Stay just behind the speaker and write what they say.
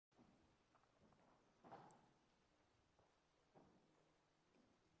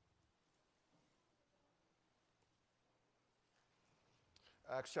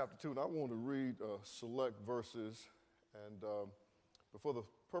Acts chapter 2, and I want to read select verses. And for the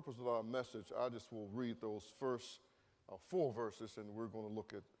purpose of our message, I just will read those first 4 verses, and we're going to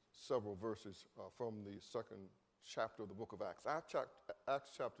look at several verses from the second chapter of the book of Acts.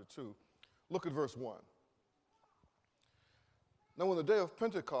 Acts chapter 2, look at verse 1. Now, when the day of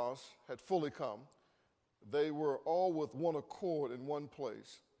Pentecost had fully come, they were all with one accord in one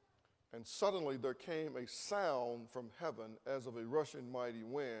place. And suddenly there came a sound from heaven as of a rushing mighty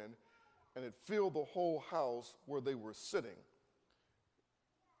wind, and it filled the whole house where they were sitting.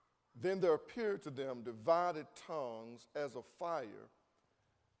 Then there appeared to them divided tongues as of fire,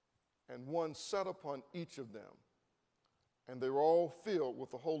 and one sat upon each of them. And they were all filled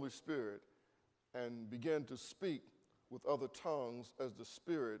with the Holy Spirit and began to speak with other tongues as the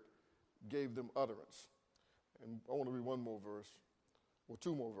Spirit gave them utterance. And I want to read one more verse. Or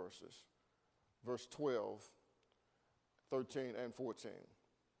 2 more verses, verse 12, 13, and 14.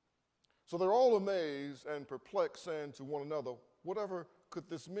 So they're all amazed and perplexed, saying to one another, whatever could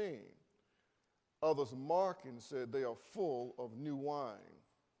this mean? Others mocking said, they are full of new wine.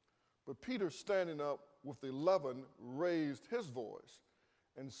 But Peter, standing up with the 11, raised his voice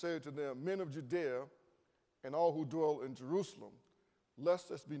and said to them, men of Judea and all who dwell in Jerusalem, lest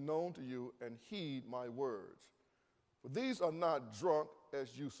this be known to you, and heed my words. For these are not drunk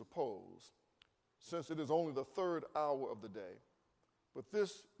as you suppose, since it is only the 3rd hour of the day. But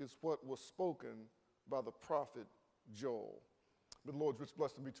this is what was spoken by the prophet Joel. May the Lord's rich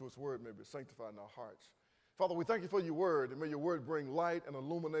blessing be to his word, may it be sanctified in our hearts. Father, we thank you for your word, and may your word bring light and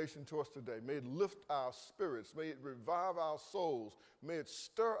illumination to us today. May it lift our spirits. May it revive our souls. May it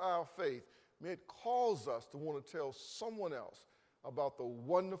stir our faith. May it cause us to want to tell someone else about the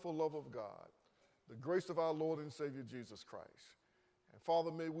wonderful love of God, the grace of our Lord and Savior Jesus Christ. And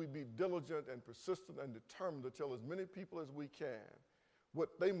Father, may we be diligent and persistent and determined to tell as many people as we can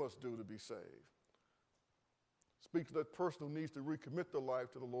what they must do to be saved. Speak to that person who needs to recommit their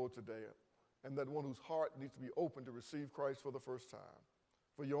life to the Lord today, and that one whose heart needs to be open to receive Christ for the first time.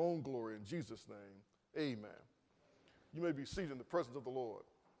 For your own glory, in Jesus' name, amen. You may be seated in the presence of the Lord.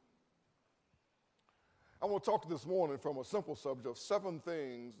 I want to talk this morning from a simple subject of 7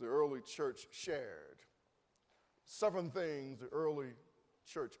 things the early church shared. 7 things the early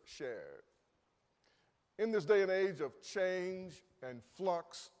church shared. In this day and age of change and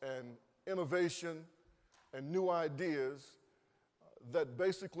flux and innovation and new ideas that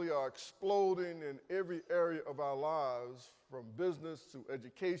basically are exploding in every area of our lives, from business to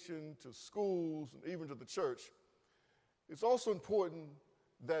education to schools and even to the church, it's also important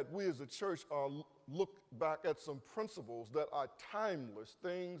that we as a church look back at some principles that are timeless,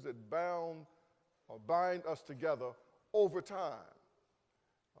 things that bind us together over time.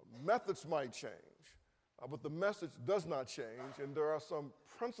 Methods might change, but the message does not change, and there are some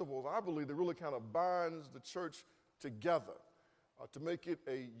principles, I believe, that really kind of binds the church together to make it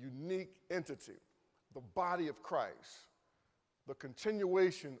a unique entity, the body of Christ, the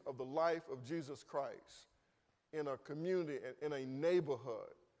continuation of the life of Jesus Christ in a community, in a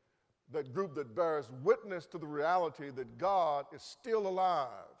neighborhood, that group that bears witness to the reality that God is still alive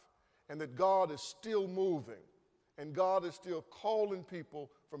and that God is still moving and God is still calling people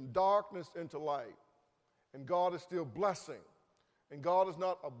from darkness into light, and God is still blessing, and God has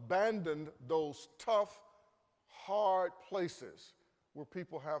not abandoned those tough, hard places where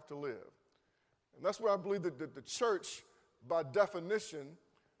people have to live. And that's where I believe that the church, by definition,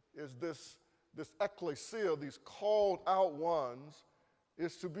 is this ecclesia, these called out ones,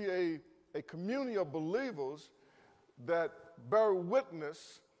 is to be a community of believers that bear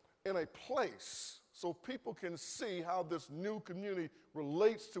witness in a place so people can see how this new community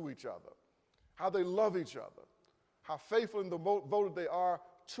relates to each other, how they love each other, how faithful and devoted they are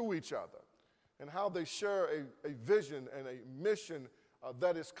to each other, and how they share a vision and a mission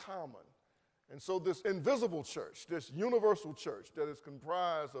that is common. And so this invisible church, this universal church that is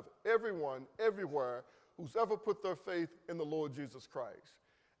comprised of everyone, everywhere, who's ever put their faith in the Lord Jesus Christ,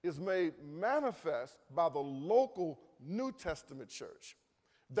 is made manifest by the local New Testament church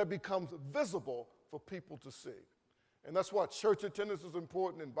that becomes visible for people to see. And that's why church attendance is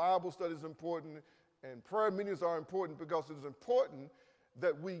important, and Bible study is important, and prayer meetings are important, because it is important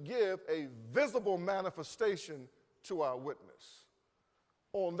that we give a visible manifestation to our witness.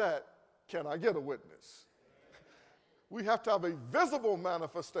 On that, can I get a witness? We have to have a visible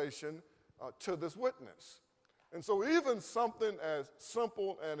manifestation to this witness. And so even something as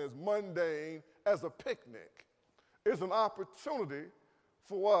simple and as mundane as a picnic is an opportunity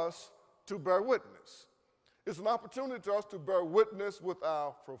for us to bear witness. It's an opportunity for us to bear witness with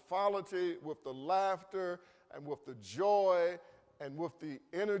our frivolity, with the laughter, and with the joy and with the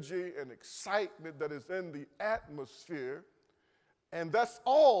energy and excitement that is in the atmosphere. And that's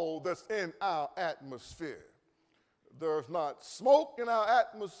all that's in our atmosphere. There's not smoke in our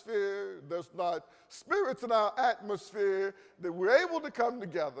atmosphere. There's not spirits in our atmosphere, that we're able to come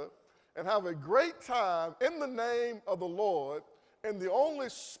together and have a great time in the name of the Lord. And the only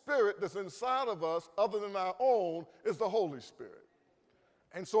spirit that's inside of us other than our own is the Holy Spirit.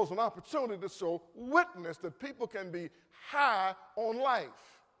 And so it's an opportunity to show witness that people can be high on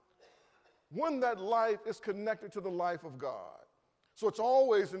life when that life is connected to the life of God. So it's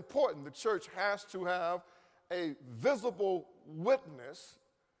always important. The church has to have a visible witness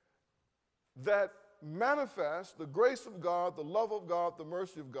that manifests the grace of God, the love of God, the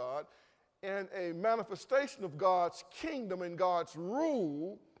mercy of God, and a manifestation of God's kingdom and God's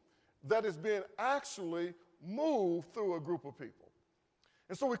rule that is being actually moved through a group of people.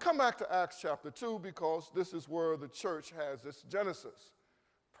 And so we come back to Acts chapter 2 because this is where the church has its genesis.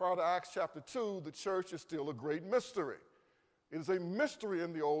 Prior to Acts chapter 2, the church is still a great mystery. It is a mystery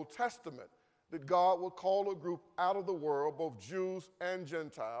in the Old Testament that God will call a group out of the world, both Jews and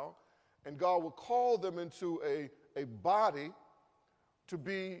Gentile, and God will call them into a body to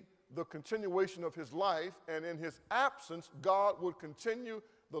be the continuation of his life, and in his absence, God would continue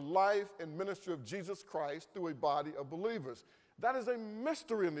the life and ministry of Jesus Christ through a body of believers. That is a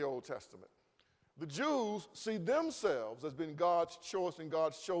mystery in the Old Testament. The Jews see themselves as being God's choice and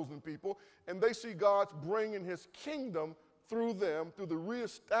God's chosen people, and they see God's bringing his kingdom through them, through the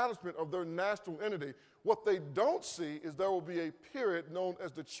reestablishment of their national entity. What they don't see is there will be a period known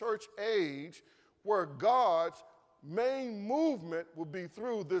as the church age where God's main movement will be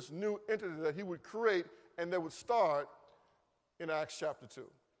through this new entity that he would create and that would start in Acts chapter 2.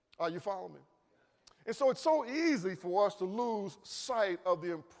 Are you following me? And so it's so easy for us to lose sight of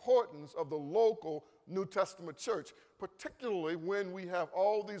the importance of the local New Testament church, particularly when we have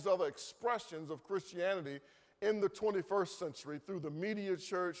all these other expressions of Christianity in the 21st century through the media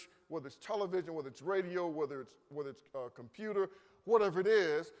church, whether it's television, whether it's radio, whether it's computer, whatever it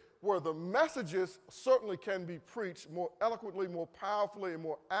is, where the messages certainly can be preached more eloquently, more powerfully, and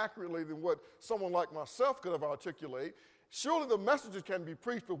more accurately than what someone like myself could have articulated. Surely the messages can be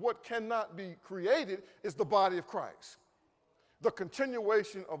preached, but what cannot be created is the body of Christ, the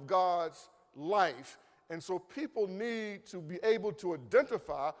continuation of God's life. And so people need to be able to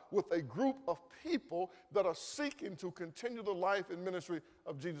identify with a group of people that are seeking to continue the life and ministry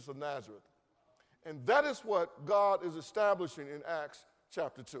of Jesus of Nazareth. And that is what God is establishing in Acts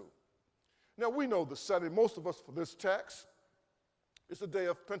chapter 2. Now we know the setting, most of us for this text, it's the day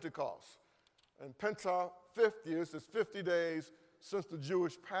of Pentecost. And Penta 50 is 50 days since the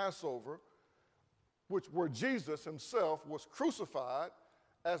Jewish Passover, where Jesus himself was crucified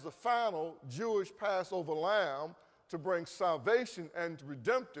as the final Jewish Passover lamb to bring salvation and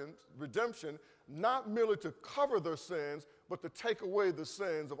redemption, not merely to cover their sins, but to take away the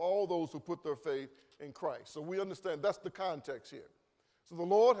sins of all those who put their faith in Christ. So we understand that's the context here. So the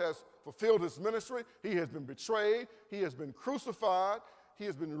Lord has fulfilled his ministry. He has been betrayed. He has been crucified. He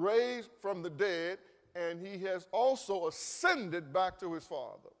has been raised from the dead, and he has also ascended back to his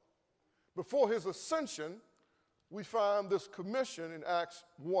Father. Before his ascension, we find this commission in Acts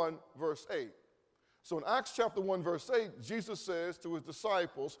 1, verse 8. So in Acts chapter 1, verse 8, Jesus says to his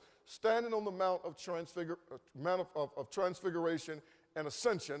disciples, standing on the Mount of Transfiguration and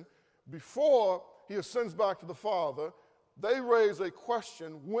Ascension, before he ascends back to the Father, they raise a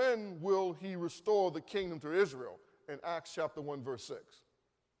question, when will he restore the kingdom to Israel? In Acts chapter 1, verse 6.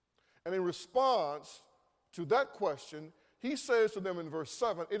 And in response to that question, he says to them in verse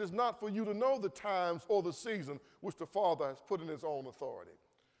 7, it is not for you to know the times or the season which the Father has put in his own authority.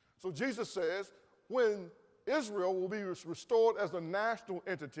 So Jesus says, when Israel will be restored as a national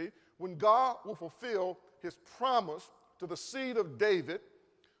entity, when God will fulfill his promise to the seed of David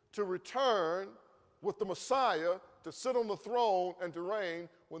to return with the Messiah to sit on the throne and to reign,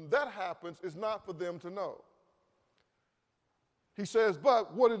 when that happens, is not for them to know. He says,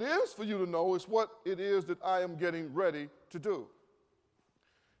 but what it is for you to know is what it is that I am getting ready to do.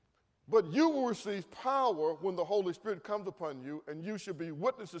 But you will receive power when the Holy Spirit comes upon you, and you shall be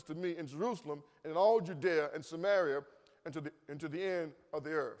witnesses to me in Jerusalem and in all Judea and Samaria and to the end of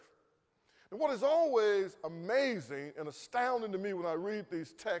the earth. And what is always amazing and astounding to me when I read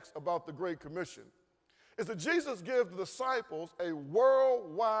these texts about the Great Commission is that Jesus gives the disciples a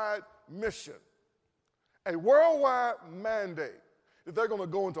worldwide mission, a worldwide mandate, that they're going to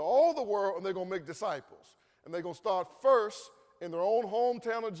go into all the world and they're going to make disciples. And they're going to start first in their own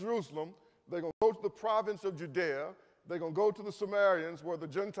hometown of Jerusalem. They're going to go to the province of Judea. They're going to go to the Samaritans where the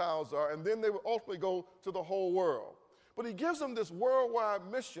Gentiles are, and then they will ultimately go to the whole world. But he gives them this worldwide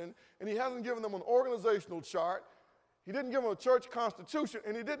mission, and he hasn't given them an organizational chart. He didn't give them a church constitution,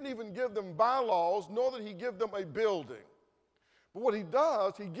 and he didn't even give them bylaws, nor did he give them a building. But what he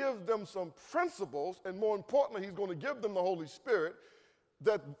does, he gives them some principles, and more importantly, he's going to give them the Holy Spirit,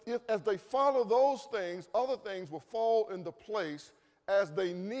 that as they follow those things, other things will fall into place as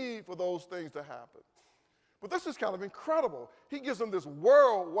they need for those things to happen. But this is kind of incredible. He gives them this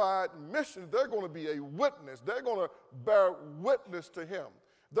worldwide mission. They're going to be a witness. They're going to bear witness to him.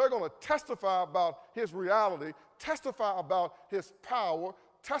 They're going to testify about his reality, testify about his power,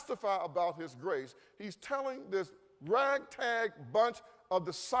 testify about his grace. He's telling this ragtag bunch of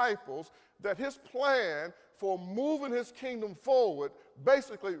disciples that his plan for moving his kingdom forward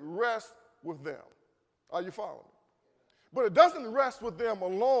basically rests with them. Are you following me? But it doesn't rest with them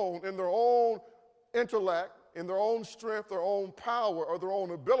alone in their own intellect, in their own strength, their own power, or their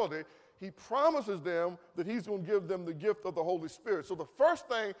own ability. He promises them that he's going to give them the gift of the Holy Spirit. So the first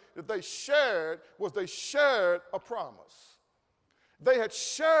thing that they shared was they shared a promise. They had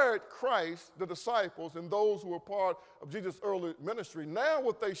shared Christ, the disciples, and those who were part of Jesus' early ministry. Now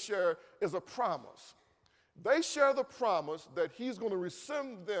what they share is a promise. They share the promise that he's going to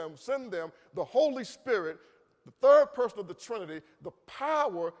send them the Holy Spirit, the third person of the Trinity, the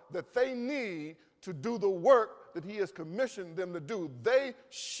power that they need to do the work that he has commissioned them to do. They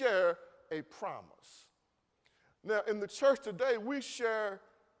share a promise. Now, in the church today, we share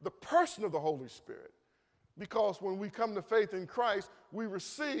the person of the Holy Spirit, because when we come to faith in Christ, we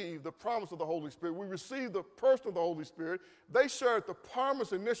receive the promise of the Holy Spirit. We receive the person of the Holy Spirit. They shared the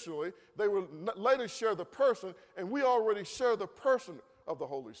promise initially. They will later share the person, and we already share the person of the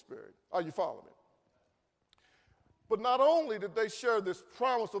Holy Spirit. Are you following me? But not only did they share this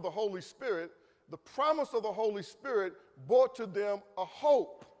promise of the Holy Spirit, the promise of the Holy Spirit brought to them a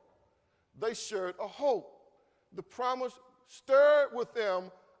hope. They shared a hope. The promise stirred with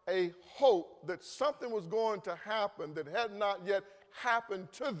them a hope that something was going to happen that had not yet happened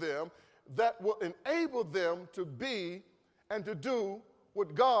to them, that will enable them to be and to do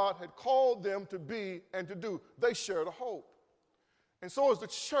what God had called them to be and to do. They shared a hope. And so as the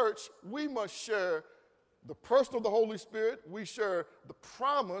church, we must share the person of the Holy Spirit, we share the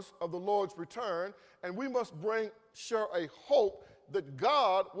promise of the Lord's return, and we must share a hope that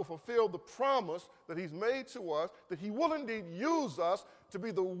God will fulfill the promise that he's made to us, that he will indeed use us to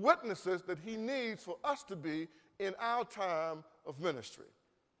be the witnesses that he needs for us to be in our time of ministry.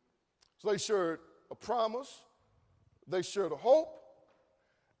 So they shared a promise, they shared a hope,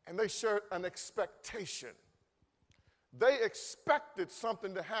 and they shared an expectation. They expected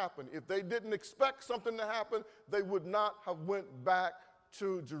something to happen. If they didn't expect something to happen, they would not have went back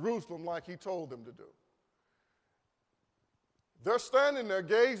to Jerusalem like he told them to do. They're standing there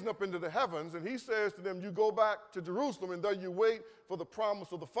gazing up into the heavens, and he says to them, you go back to Jerusalem, and there you wait for the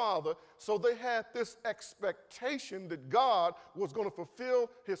promise of the Father. So they had this expectation that God was going to fulfill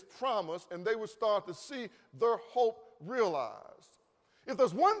his promise, and they would start to see their hope realized. If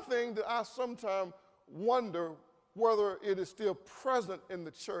there's one thing that I sometimes wonder whether it is still present in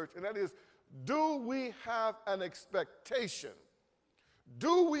the church, and that is, do we have an expectation?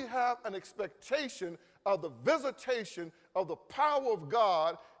 Do we have an expectation of the visitation of the power of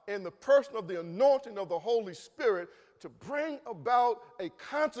God in the person of the anointing of the Holy Spirit to bring about a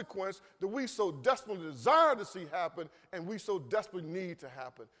consequence that we so desperately desire to see happen and we so desperately need to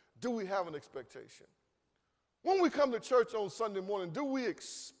happen? Do we have an expectation? When we come to church on Sunday morning, do we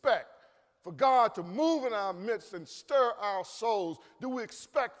expect for God to move in our midst and stir our souls? Do we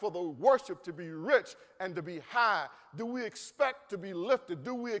expect for the worship to be rich and to be high? Do we expect to be lifted?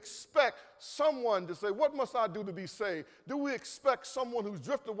 Do we expect someone to say, what must I do to be saved? Do we expect someone who's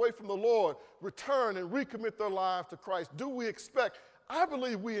drifted away from the Lord return and recommit their lives to Christ? Do we expect? I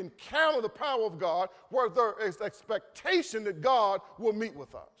believe we encounter the power of God where there is expectation that God will meet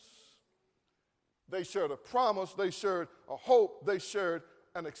with us. They shared a promise, they shared a hope, they shared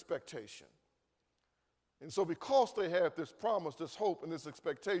an expectation. And so because they had this promise, this hope, and this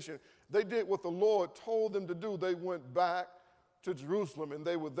expectation, they did what the Lord told them to do. They went back to Jerusalem, and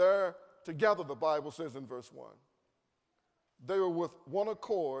they were there together, the Bible says in verse 1. They were with one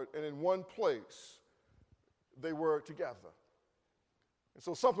accord, and in one place they were together. And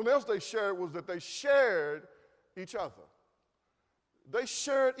so something else they shared was that they shared each other. They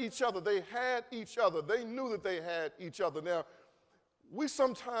shared each other. They had each other. They knew that they had each other. Now, we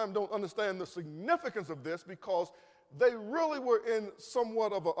sometimes don't understand the significance of this because they really were in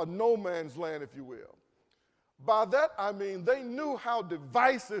somewhat of a no man's land, if you will. By that, I mean they knew how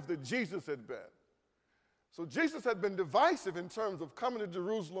divisive that Jesus had been. So Jesus had been divisive in terms of coming to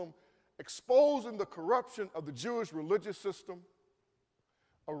Jerusalem exposing the corruption of the Jewish religious system,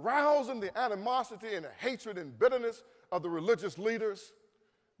 arousing the animosity and the hatred and bitterness of the religious leaders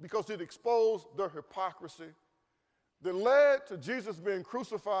because it exposed their hypocrisy, that led to Jesus being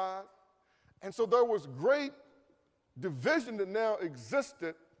crucified. And so there was great division that now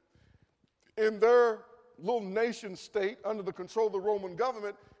existed in their little nation state under the control of the Roman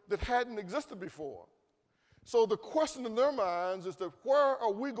government that hadn't existed before. So the question in their minds is that where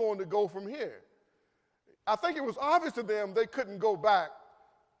are we going to go from here? I think it was obvious to them they couldn't go back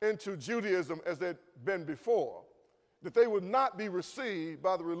into Judaism as they'd been before, that they would not be received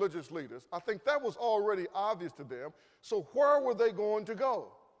by the religious leaders. I think that was already obvious to them. So where were they going to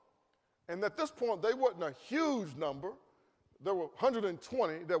go? And at this point, they weren't a huge number. There were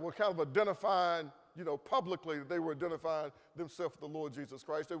 120 that were kind of identifying, publicly that they were identifying themselves with the Lord Jesus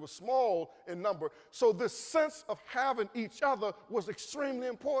Christ. They were small in number. So this sense of having each other was extremely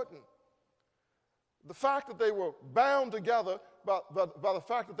important. The fact that they were bound together by the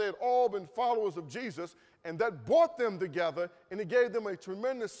fact that they had all been followers of Jesus, and that brought them together, and it gave them a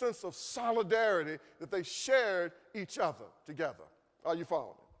tremendous sense of solidarity that they shared each other together. Are you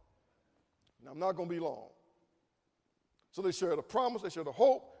following me? Now, I'm not going to be long. So they shared a promise, they shared a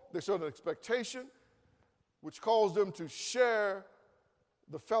hope, they shared an expectation, which caused them to share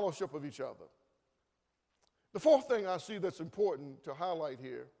the fellowship of each other. The fourth thing I see that's important to highlight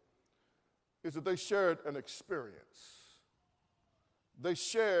here is that they shared an experience. They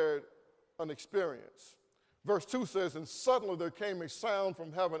shared an experience. Verse 2 says, "And suddenly there came a sound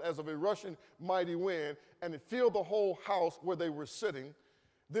from heaven as of a rushing mighty wind, and it filled the whole house where they were sitting.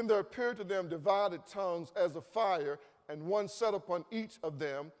 Then there appeared to them divided tongues as of fire, and one sat upon each of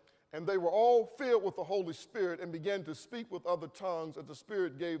them. And they were all filled with the Holy Spirit and began to speak with other tongues as the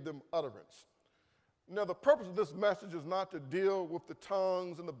Spirit gave them utterance." Now, the purpose of this message is not to deal with the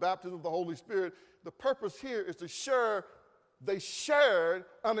tongues and the baptism of the Holy Spirit. The purpose here is to share, they shared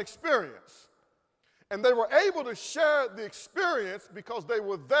an experience. And they were able to share the experience because they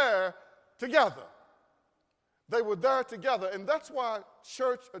were there together. They were there together. And that's why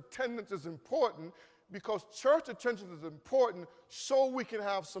church attendance is important, because church attendance is important so we can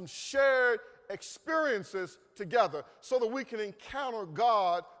have some shared experiences together, so that we can encounter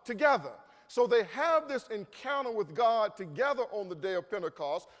God together. So they have this encounter with God together on the day of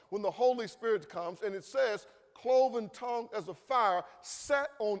Pentecost when the Holy Spirit comes, and it says, cloven tongue as a fire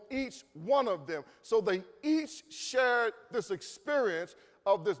set on each one of them. So they each shared this experience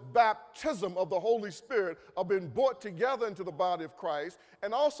of this baptism of the Holy Spirit, of being brought together into the body of Christ,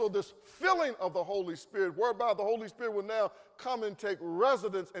 and also this filling of the Holy Spirit, whereby the Holy Spirit will now come and take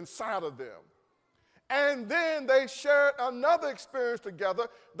residence inside of them. And then they shared another experience together.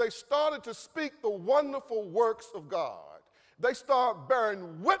 They started to speak the wonderful works of God. They start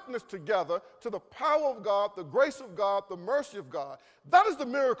bearing witness together to the power of God, the grace of God, the mercy of God. That is the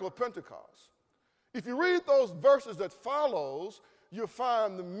miracle of Pentecost. If you read those verses that follows, you'll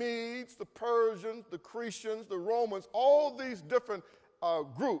find the Medes, the Persians, the Cretians, the Romans, all these different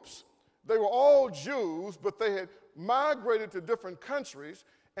groups. They were all Jews, but they had migrated to different countries,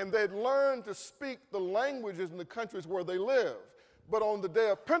 and they'd learned to speak the languages in the countries where they lived. But on the day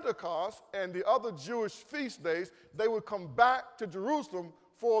of Pentecost and the other Jewish feast days, they would come back to Jerusalem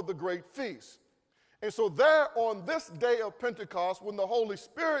for the great feast. And so there on this day of Pentecost, when the Holy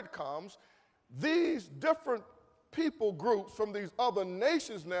Spirit comes, these different people groups from these other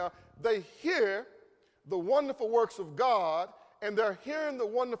nations now, they hear the wonderful works of God, and they're hearing the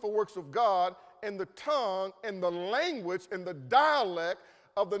wonderful works of God in the tongue and the language and the dialect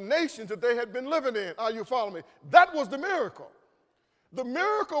of the nations that they had been living in. Are you following me? That was the miracle. The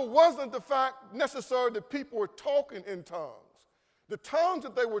miracle wasn't the fact necessarily that people were talking in tongues. The tongues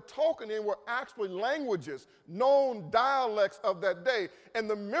that they were talking in were actually languages, known dialects of that day. And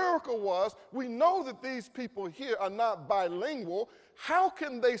the miracle was, we know that these people here are not bilingual. How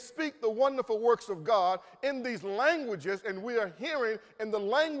can they speak the wonderful works of God in these languages, and we are hearing in the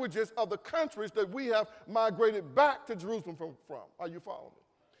languages of the countries that we have migrated back to Jerusalem from? Are you following me?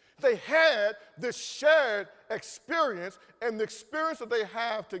 They had this shared experience, and the experience that they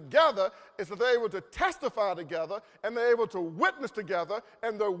have together is that they're able to testify together, and they're able to witness together,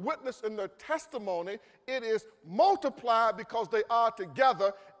 and their witness and their testimony, it is multiplied because they are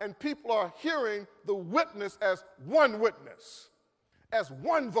together, and people are hearing the witness as one witness, as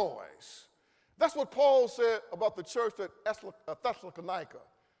one voice. That's what Paul said about the church at Thessalonica.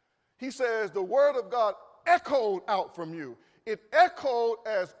 He says, the word of God echoed out from you. It echoed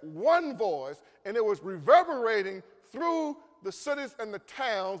as one voice, and it was reverberating through the cities and the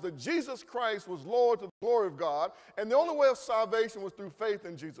towns that Jesus Christ was Lord to the glory of God, and the only way of salvation was through faith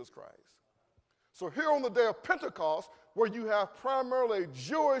in Jesus Christ. So here on the day of Pentecost, where you have primarily a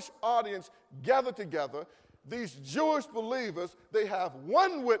Jewish audience gathered together, these Jewish believers, they have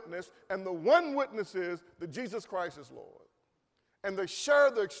one witness, and the one witness is that Jesus Christ is Lord. And they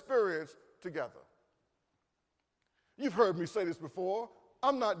share their experience together. You've heard me say this before.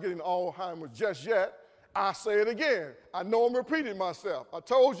 I'm not getting Alzheimer's just yet. I say it again. I know I'm repeating myself. I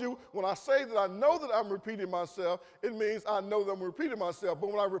told you when I say that I know that I'm repeating myself, it means I know that I'm repeating myself.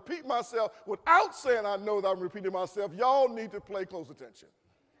 But when I repeat myself without saying I know that I'm repeating myself, y'all need to pay close attention.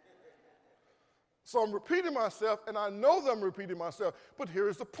 So I'm repeating myself, and I know that I'm repeating myself. But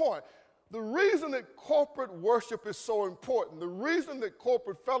here's the point. The reason that corporate worship is so important, the reason that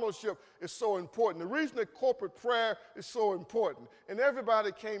corporate fellowship is so important, the reason that corporate prayer is so important, and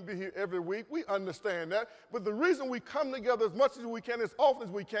everybody can't be here every week, we understand that, but the reason we come together as much as we can, as often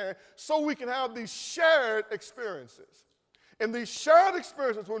as we can, so we can have these shared experiences. And these shared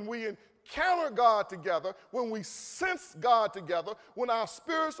experiences, when we encounter God together, when we sense God together, when our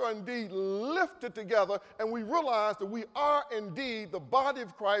spirits are indeed lifted together, and we realize that we are indeed the body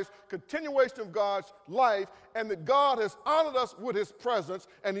of Christ, continuation of God's life, and that God has honored us with his presence,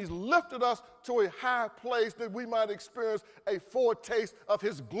 and he's lifted us to a high place that we might experience a foretaste of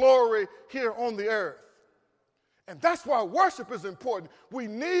his glory here on the earth. And that's why worship is important. We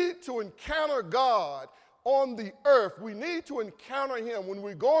need to encounter God on the earth. We need to encounter him when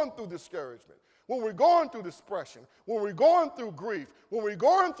we're going through discouragement, when we're going through depression, when we're going through grief, when we're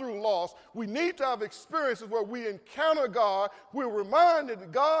going through loss. We need to have experiences where we encounter God. We're reminded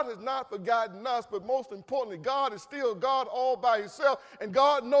that God has not forgotten us, but most importantly, God is still God all by himself, and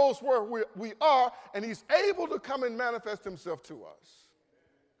God knows where we are, and he's able to come and manifest himself to us.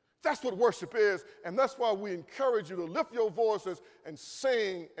 That's what worship is, and that's why we encourage you to lift your voices and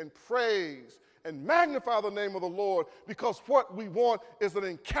sing and praise and magnify the name of the Lord, because what we want is an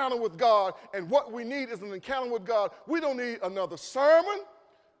encounter with God, and what we need is an encounter with God. We don't need another sermon.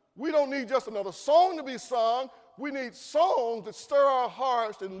 We don't need just another song to be sung. We need songs that stir our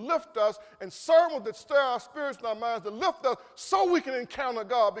hearts and lift us, and sermons that stir our spirits and our minds to lift us so we can encounter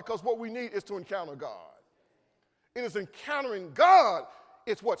God, because what we need is to encounter God. It is encountering God.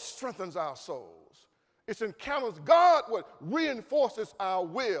 It's what strengthens our souls. It's encounters God what reinforces our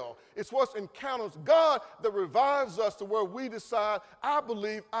will. It's what encounters God that revives us to where we decide, I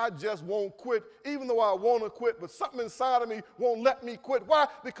believe I just won't quit, even though I want to quit, but something inside of me won't let me quit. Why?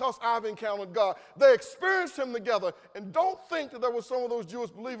 Because I've encountered God. They experienced him together, and don't think that there were some of those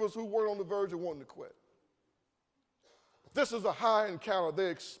Jewish believers who were on the verge of wanting to quit. This is a high encounter. They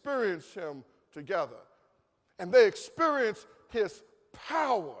experienced him together, and they experienced his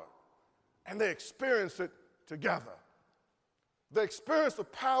power. And they experience it together. They experience the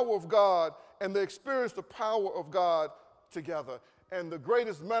power of God, and they experience the power of God together. And the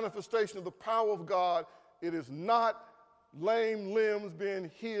greatest manifestation of the power of God, it is not lame limbs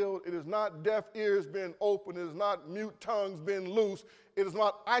being healed. It is not deaf ears being opened. It is not mute tongues being loosed. It is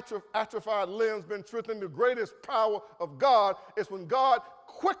not atrophied limbs being strengthened. The greatest power of God is when God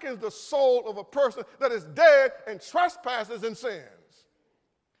quickens the soul of a person that is dead and trespasses and sins,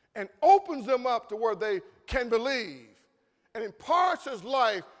 and opens them up to where they can believe, and imparts his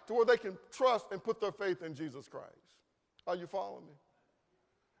life to where they can trust and put their faith in Jesus Christ. Are you following me?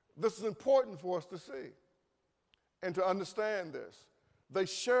 This is important for us to see and to understand this. They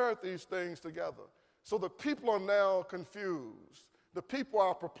shared these things together. So the people are now confused. The people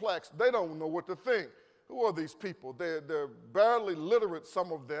are perplexed. They don't know what to think. Who are these people? They're barely literate,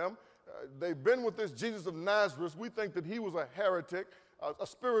 some of them. They've been with this Jesus of Nazareth. We think that he was a heretic, a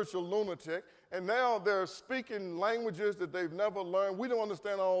spiritual lunatic, and now they're speaking languages that they've never learned. We don't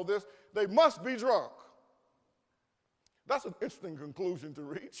understand all this. They must be drunk. That's an interesting conclusion to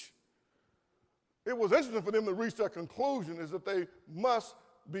reach. It was interesting for them to reach that conclusion, is that they must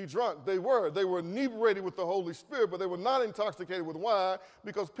be drunk. They were inebriated with the Holy Spirit, but they were not intoxicated with wine,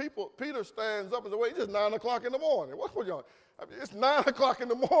 because Peter stands up and says, wait, it's just 9 o'clock in the morning. What's going on? I mean, it's 9 o'clock in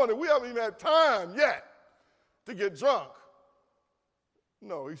the morning. We haven't even had time yet to get drunk.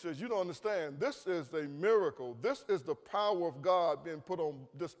 No, he says, you don't understand. This is a miracle. This is the power of God being put on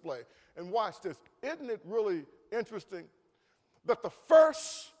display. And watch this. Isn't it really interesting that the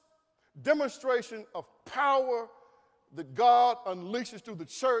first demonstration of power that God unleashes through the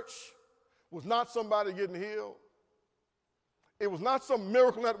church was not somebody getting healed? It was not some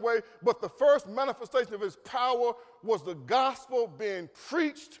miracle in that way, but the first manifestation of his power was the gospel being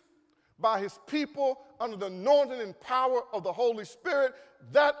preached by his people under the anointing and power of the Holy Spirit.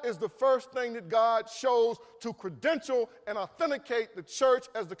 That is the first thing that God chose to credential and authenticate the church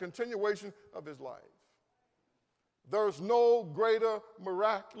as the continuation of his life. There's no greater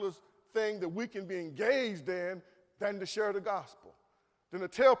miraculous thing that we can be engaged in than to share the gospel, than to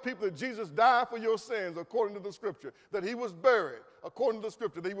tell people that Jesus died for your sins according to the scripture, that he was buried according to the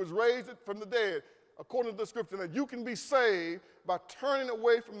scripture, that he was raised from the dead according to the scripture, that you can be saved by turning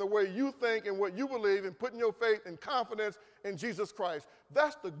away from the way you think and what you believe and putting your faith and confidence in Jesus Christ.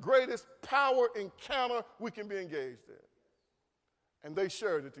 That's the greatest power encounter we can be engaged in. And they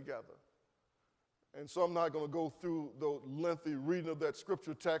shared it together. And so I'm not going to go through the lengthy reading of that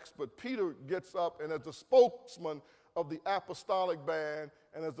scripture text, but Peter gets up, and as the spokesman of the apostolic band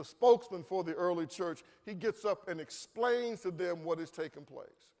and as the spokesman for the early church, he gets up and explains to them what is taking place.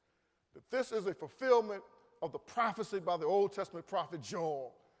 That this is a fulfillment of the prophecy by the Old Testament prophet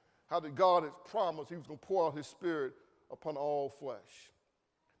Joel, how that God has promised he was going to pour out his spirit upon all flesh.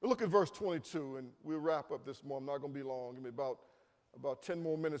 Now look at verse 22, and we'll wrap up this morning. I'm not going to be long. Give me about 10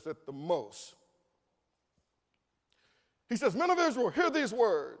 more minutes at the most. He says, "Men of Israel, hear these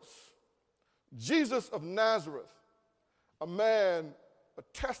words. Jesus of Nazareth, a man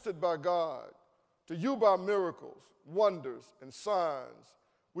attested by God to you by miracles, wonders, and signs,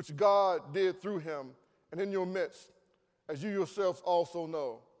 which God did through him and in your midst, as you yourselves also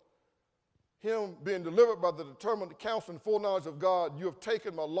know. Him being delivered by the determined counsel and foreknowledge of God, you have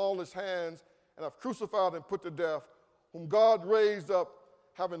taken by lawless hands and have crucified and put to death, whom God raised up,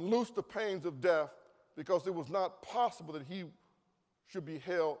 having loosed the pains of death, because it was not possible that he should be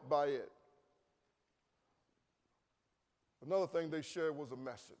held by it." Another thing they shared was a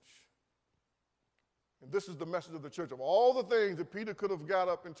message. And this is the message of the church. Of all the things that Peter could have got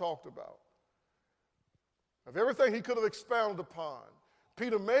up and talked about, of everything he could have expounded upon,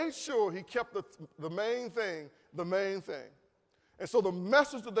 Peter made sure he kept the main thing the main thing. And so the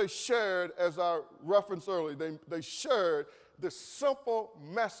message that they shared, as I referenced earlier, they shared this simple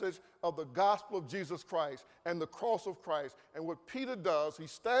message of the gospel of Jesus Christ and the cross of Christ. And what Peter does, he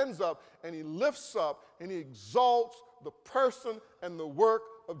stands up and he lifts up and he exalts the person and the work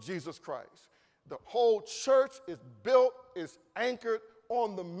of Jesus Christ. The whole church is built, is anchored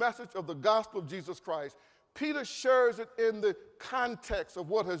on the message of the gospel of Jesus Christ. Peter shares it in the context of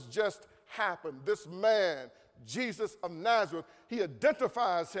what has just happened. This man, Jesus of Nazareth, he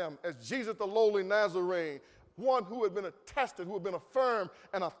identifies him as Jesus the lowly Nazarene, one who had been attested, who had been affirmed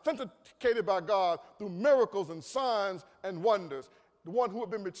and authenticated by God through miracles and signs and wonders. The one who had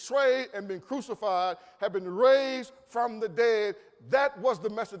been betrayed and been crucified, had been raised from the dead. That was the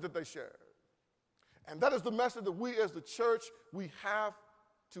message that they shared. And that is the message that we as the church, we have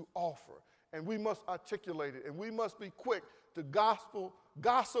to offer. And we must articulate it. And we must be quick to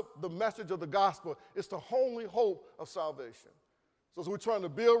gossip the message of the gospel. It's the only hope of salvation. So as we're trying to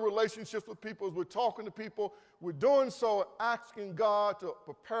build relationships with people, as we're talking to people, we're doing so asking God to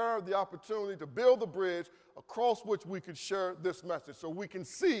prepare the opportunity to build the bridge across which we could share this message. So we can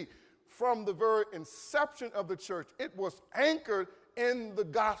see from the very inception of the church, it was anchored in the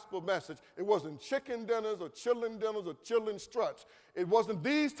gospel message. It wasn't chicken dinners or children struts. It wasn't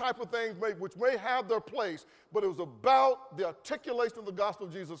these type of things which may have their place, but it was about the articulation of the gospel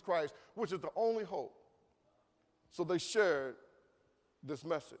of Jesus Christ, which is the only hope. So they shared this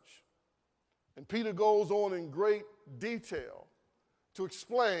message. And Peter goes on in great detail to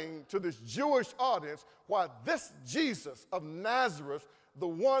explain to this Jewish audience why this Jesus of Nazareth, the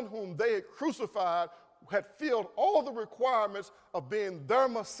one whom they had crucified, had filled all the requirements of being their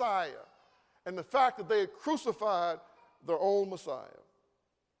Messiah, and the fact that they had crucified their own Messiah.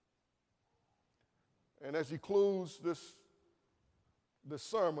 And as he concludes this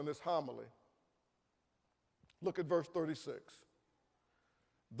sermon, this homily, look at verse 36.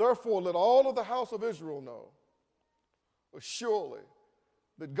 "Therefore, let all of the house of Israel know assuredly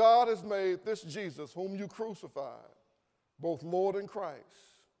that God has made this Jesus, whom you crucified, both Lord and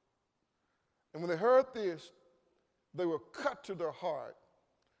Christ." And when they heard this, they were cut to their heart.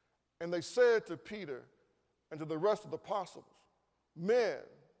 And they said to Peter and to the rest of the apostles, "Men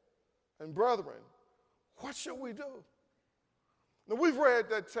and brethren, what shall we do?" Now, we've read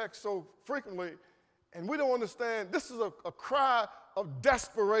that text so frequently, and we don't understand. This is a cry of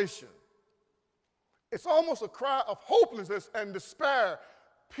desperation. It's almost a cry of hopelessness and despair.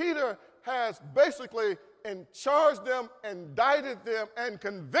 Peter has basically charged them, indicted them, and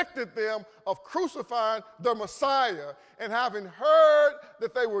convicted them of crucifying their Messiah. And having heard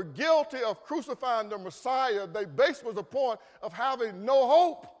that they were guilty of crucifying their Messiah, they basically was the point of having no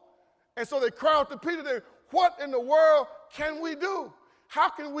hope. And so they cried out to Peter, "What in the world can we do? How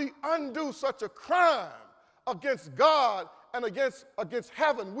can we undo such a crime against God and against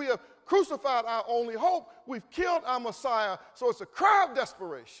heaven? We have crucified our only hope. We've killed our Messiah." So it's a cry of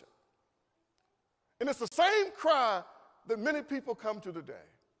desperation. And it's the same cry that many people come to today.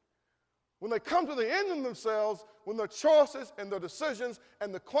 when they come to the end of themselves, when their choices and their decisions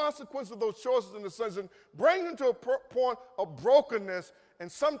and the consequences of those choices and decisions bring them to a point of brokenness,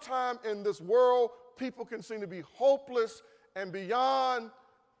 and sometime in this world, people can seem to be hopeless and beyond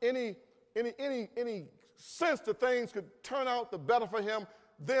any sense that things could turn out the better for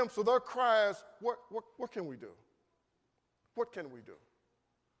them. So their cry is, what can we do? What can we do?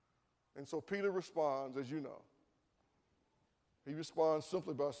 And so Peter responds, as you know. He responds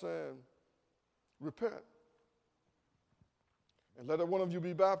simply by saying, repent. And let every one of you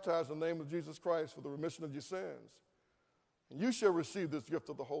be baptized in the name of Jesus Christ for the remission of your sins. And you shall receive this gift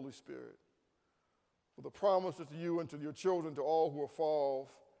of the Holy Spirit. For the promise is to you and to your children, to all who are far off,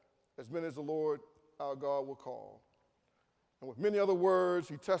 as many as the Lord our God will call. And with many other words,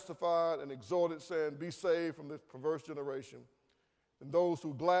 he testified and exhorted, saying, be saved from this perverse generation. And those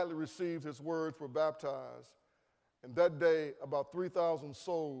who gladly received his words were baptized. And that day, about 3,000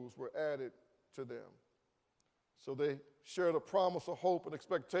 souls were added to them. So they shared a promise of hope and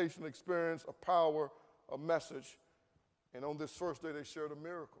expectation, experience, a power, a message. And on this first day, they shared a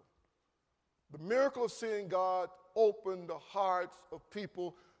miracle. The miracle of seeing God open the hearts of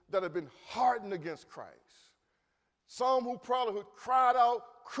people that had been hardened against Christ. Some who probably cried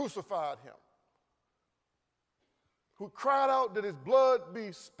out, crucified him. Who cried out that his blood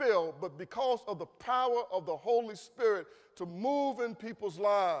be spilled, but because of the power of the Holy Spirit to move in people's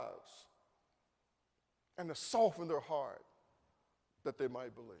lives and to soften their heart that they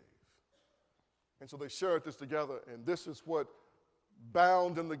might believe. And so they shared this together, and this is what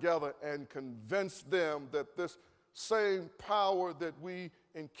bound them together and convinced them that this same power that we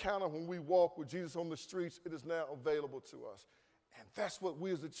encounter when we walk with Jesus on the streets, it is now available to us. And that's what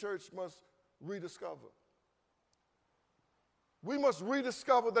we as a church must rediscover. We must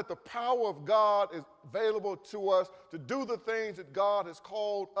rediscover that the power of God is available to us to do the things that God has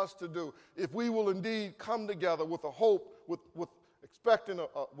called us to do. If we will indeed come together with a hope, with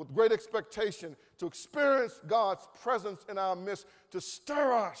great expectation to experience God's presence in our midst, to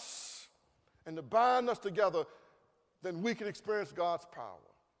stir us and to bind us together, then we can experience God's power.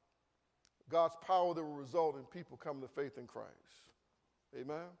 God's power that will result in people coming to faith in Christ.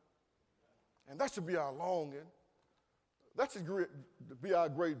 Amen? And that should be our longing. That should be our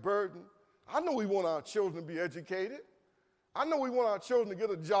great burden. I know we want our children to be educated. I know we want our children to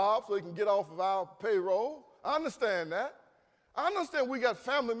get a job so they can get off of our payroll. I understand that. I understand we got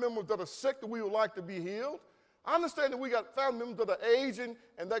family members that are sick that we would like to be healed. I understand that we got family members that are aging,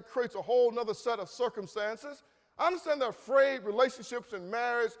 and that creates a whole other set of circumstances. I understand there are frayed relationships in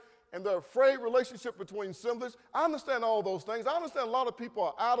marriage, and there are frayed relationships between siblings. I understand all those things. I understand a lot of people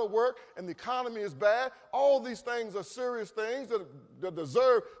are out of work, and the economy is bad. All these things are serious things that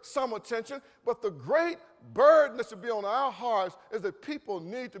deserve some attention. But the great burden that should be on our hearts is that people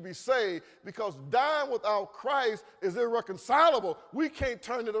need to be saved, because dying without Christ is irreconcilable. We can't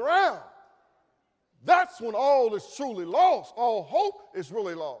turn it around. That's when all is truly lost. All hope is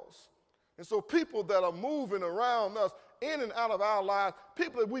really lost. And so people that are moving around us, in and out of our lives,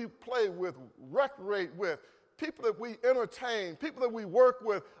 people that we play with, recreate with, people that we entertain, people that we work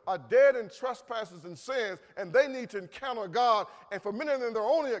with are dead in trespasses and sins, and they need to encounter God. And for many of them, their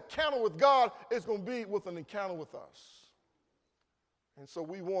only encounter with God is going to be with an encounter with us. And so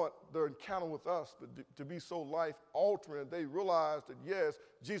we want their encounter with us to be so life-altering that they realize that, yes,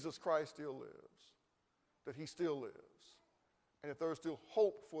 Jesus Christ still lives, that he still lives, and that there is still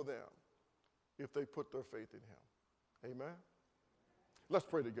hope for them if they put their faith in him. Amen? Let's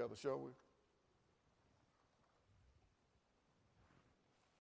pray together, shall we?